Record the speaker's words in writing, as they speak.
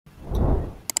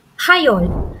Hi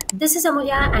all, this is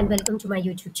Amulya and welcome to my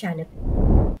YouTube channel.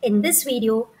 In this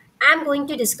video, I'm going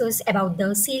to discuss about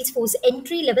the Salesforce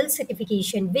Entry Level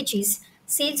Certification, which is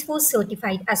Salesforce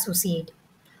Certified Associate.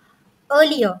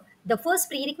 Earlier, the first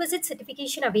prerequisite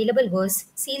certification available was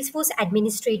Salesforce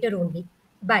Administrator only.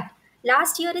 But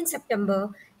last year in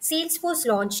September, Salesforce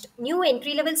launched new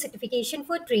entry-level certification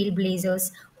for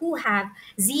trailblazers who have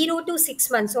 0 to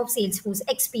 6 months of Salesforce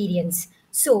experience.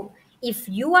 So, if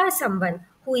you are someone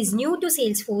who is new to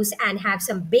Salesforce and have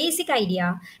some basic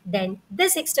idea, then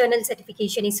this external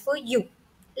certification is for you.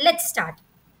 Let's start.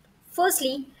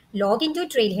 Firstly, log into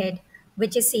Trailhead,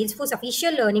 which is Salesforce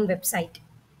official learning website.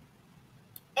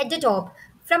 At the top,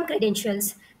 from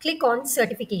credentials, click on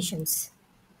certifications.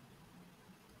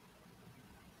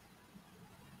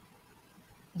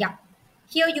 Yeah,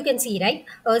 here you can see, right?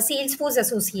 Salesforce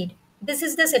Associate. This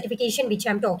is the certification which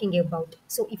I'm talking about.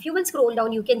 So if you will scroll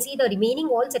down, you can see the remaining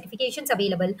all certifications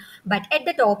available. But at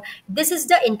the top, this is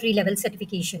the entry level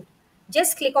certification.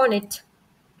 Just click on it.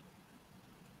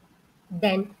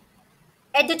 Then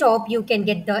at the top, you can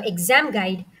get the exam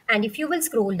guide. And if you will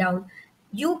scroll down,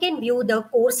 you can view the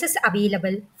courses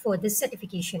available for this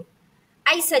certification.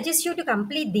 I suggest you to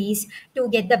complete these to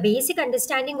get the basic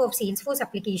understanding of Salesforce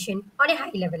application on a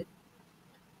high level.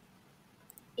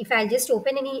 If I'll just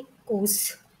open any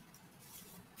course,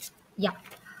 yeah,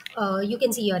 you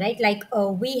can see here, right?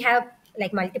 We have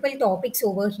like multiple topics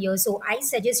over here. So I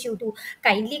suggest you to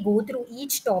kindly go through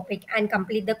each topic and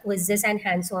complete the quizzes and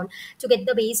hands-on to get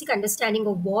the basic understanding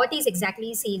of what is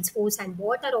exactly Salesforce and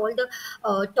what are all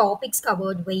the topics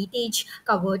covered, weightage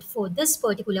covered for this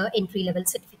particular entry-level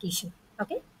certification.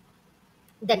 Okay.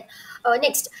 Then,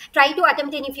 next, try to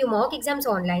attempt any few mock exams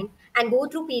online and go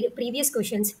through previous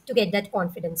questions to get that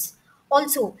confidence.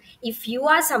 Also, if you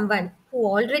are someone who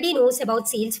already knows about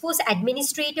Salesforce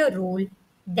administrator role,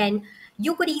 then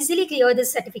you could easily clear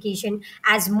this certification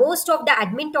as most of the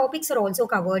admin topics are also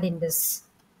covered in this.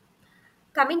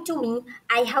 Coming to me,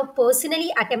 I have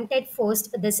personally attempted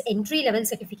first this entry level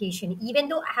certification. Even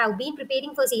though I have been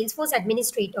preparing for Salesforce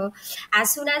Administrator,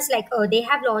 as soon as they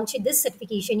have launched this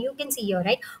certification, you can see here,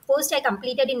 right? First, I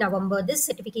completed in November this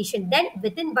certification. Then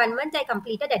within 1 month, I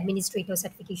completed Administrator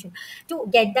certification to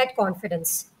get that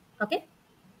confidence. Okay.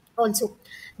 Also,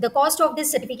 the cost of this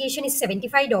certification is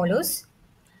 $75,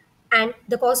 and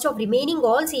the cost of remaining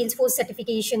all Salesforce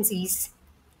certifications is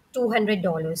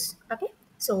 $200. Okay.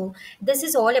 So this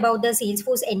is all about the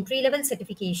Salesforce entry level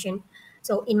certification.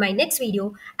 So in my next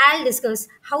video, I'll discuss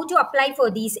how to apply for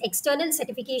these external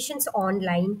certifications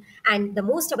online, and the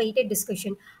most awaited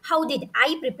discussion, how did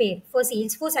I prepare for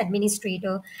Salesforce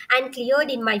administrator and cleared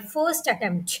in my first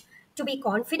attempt to be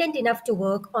confident enough to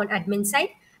work on admin side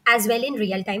as well in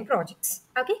real time projects.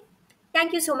 Okay.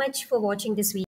 Thank you so much for watching this video.